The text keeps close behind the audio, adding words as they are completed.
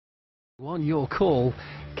Your call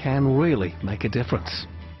can really make a difference.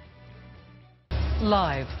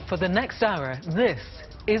 Live for the next hour, this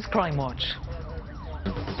is Crimewatch.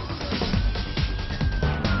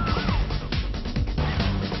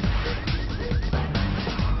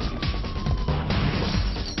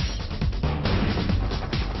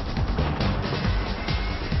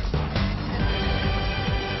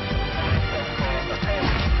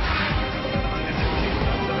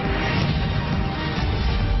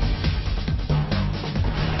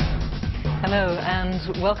 Hello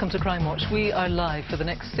and welcome to Crimewatch. We are live for the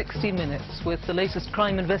next 60 minutes with the latest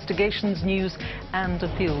crime investigations, news and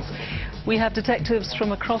appeals. We have detectives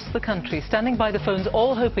from across the country standing by the phones,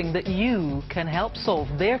 all hoping that you can help solve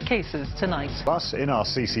their cases tonight. Plus, in our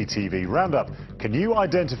CCTV roundup, can you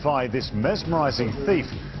identify this mesmerising thief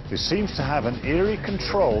who seems to have an eerie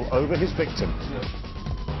control over his victim?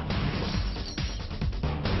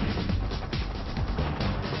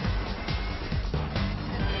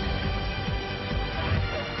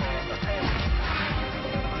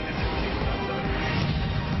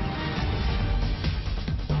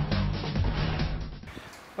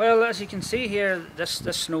 Well, as you can see here, this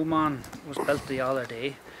snowman was built the other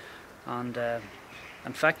day, and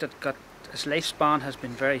in fact its lifespan has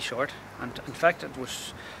been very short, and in fact it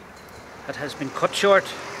has been cut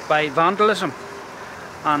short by vandalism,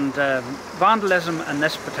 and vandalism in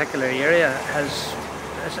this particular area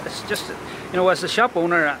it's just, you know, as the shop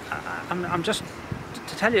owner, I'm just,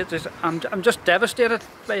 to tell you this, I'm just devastated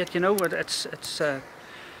by it. You know, it's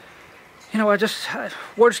you know,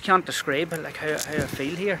 words can't describe like how I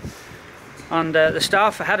feel here. And the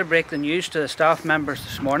staff, I had to break the news to the staff members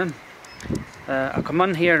this morning. I come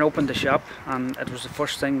in here and opened the shop, and it was the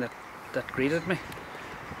first thing that greeted me.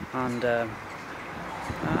 And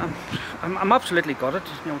I'm absolutely gutted,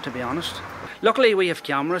 you know, to be honest. Luckily we have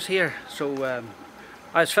cameras here, so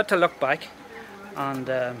I was fit to look back. And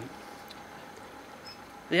the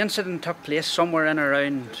incident took place somewhere in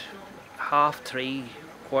around 3:30,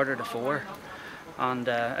 4:45, and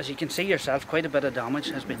as you can see yourself, quite a bit of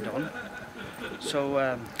damage has been done.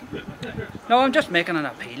 So no, I'm just making an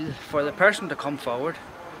appeal for the person to come forward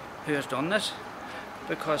who has done this,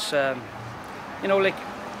 because you know, like,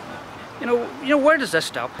 you know, where does this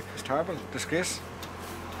stop? It's terrible, disgrace.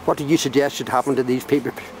 What do you suggest should happen to these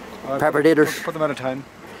people, perpetrators? Put them out of town.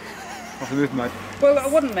 Have to move them out. Well, I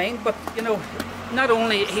wouldn't mind, but you know, not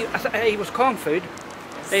only he was Kung Fu.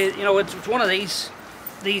 You know, it's one of these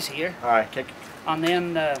here. Alright, kick. And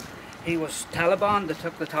then he was Taliban that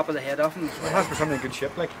took the top of the head off him. It has to be somebody in good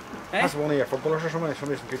shape, like. Eh? Has to be one of your footballers or somebody's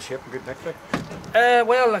in good shape and good neck, like.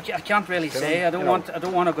 Well, I can't really say. I don't want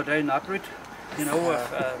to go down that route, you know.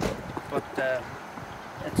 But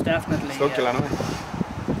it's definitely. Slow kill anyway.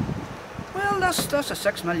 Well, that's a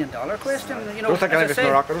 $6 million question. You know, I don't think anything from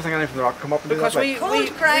the rock. I don't think anything from the rock come up and do that. Because we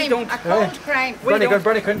don't. A cold crime. Bernie,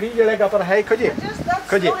 couldn't you get your leg up on a hay, could you? That's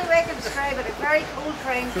the only way I can describe it. A very cold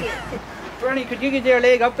crime to you. Bernie, could you get your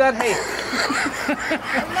leg up that hay?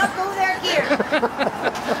 I'll not go there here.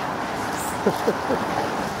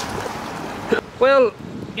 Well,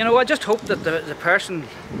 you know, I just hope that the person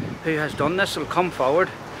who has done this will come forward,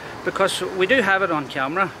 because we do have it on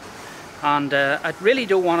camera, and I really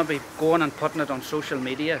don't want to be going and putting it on social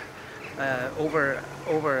media over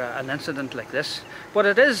an incident like this. But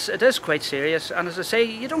it is quite serious, and as I say,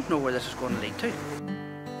 you don't know where this is going to lead to.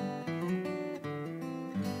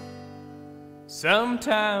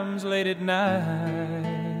 Sometimes late at night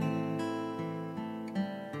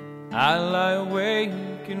I lie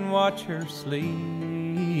awake and watch her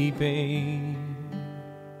sleeping.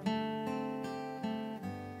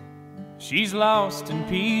 She's lost in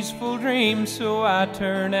peaceful dreams, so I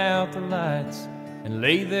turn out the lights and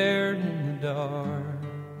lay there in the dark.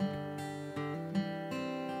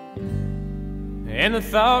 And the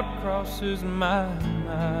thought crosses my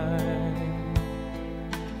mind,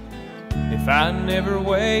 if I never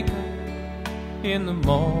wake up in the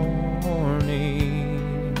morning,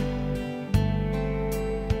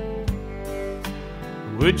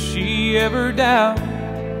 would she ever doubt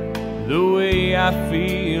the way I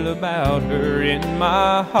feel about her in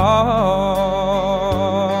my heart?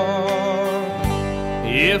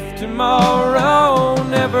 If tomorrow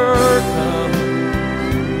never comes,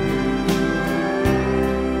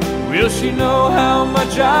 will she know how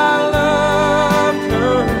much I loved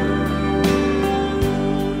her?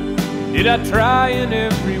 Did I try in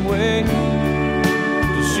every way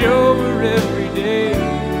to show her every day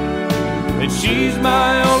that she's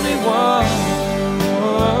my only one?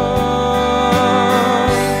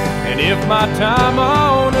 And if my time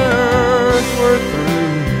on earth were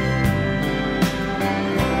through,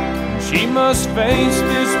 she must face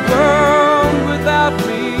this world without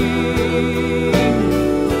me?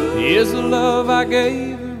 Is the love I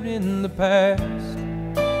gave her in the past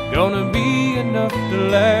gonna be enough to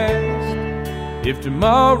last if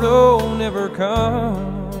tomorrow never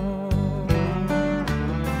comes?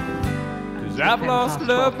 'Cause I've lost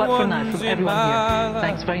loved But for now, ones from in everyone my here, life.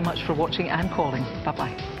 thanks very much for watching and calling.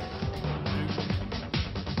 Bye-bye.